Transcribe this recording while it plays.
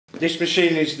This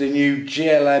machine is the new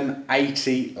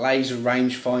GLM80 Laser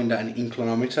Rangefinder and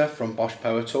Inclinometer from Bosch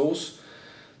Power Tools.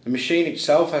 The machine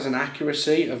itself has an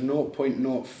accuracy of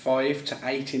 0.05 to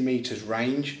 80 metres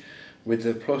range with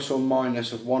a plus or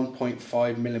minus of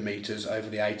 1.5 millimetres over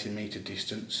the 80 metre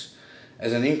distance.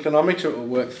 As an inclinometer, it will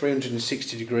work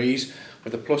 360 degrees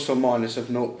with a plus or minus of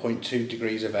 0.2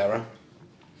 degrees of error.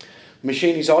 The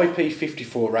machine is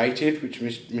IP54 rated, which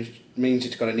means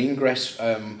it's got an ingress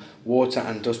water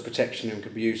and dust protection and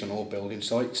can be used on all building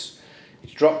sites.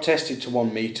 It's drop tested to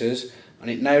 1 metres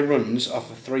and it now runs off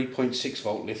a 3.6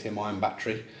 volt lithium ion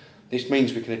battery. This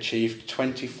means we can achieve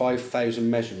 25,000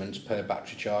 measurements per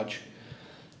battery charge.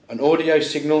 An audio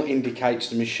signal indicates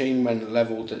the machine when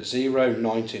levelled at 0,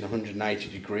 90 and 180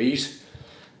 degrees.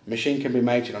 The machine can be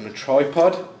mounted on a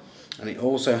tripod and it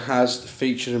also has the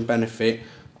features and benefit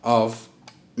of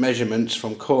measurements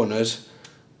from corners,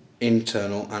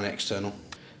 internal and external.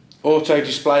 Auto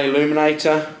display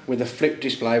illuminator with a flip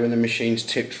display when the machine's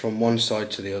tipped from one side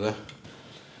to the other.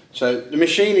 So the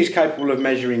machine is capable of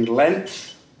measuring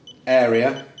length,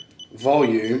 area,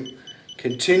 volume,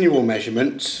 continual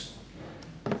measurements,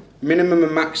 minimum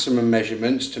and maximum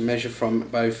measurements to measure from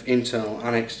both internal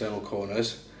and external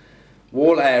corners,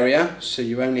 wall area, so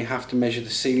you only have to measure the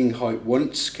ceiling height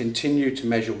once, continue to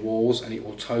measure walls and it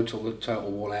will total the total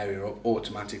wall area up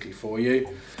automatically for you.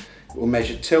 It will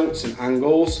measure tilts and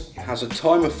angles. It has a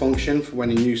timer function for when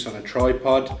in use on a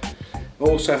tripod. It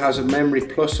also has a memory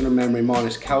plus and a memory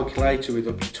minus calculator with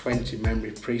up to 20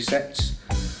 memory presets.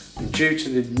 And due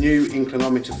to the new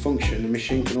inclinometer function, the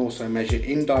machine can also measure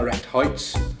indirect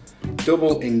heights,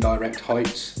 double indirect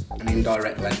heights and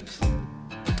indirect length.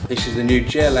 This is the new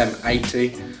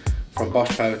GLM80 from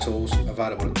Bosch Power Tools,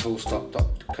 available at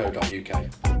toolstop.co.uk.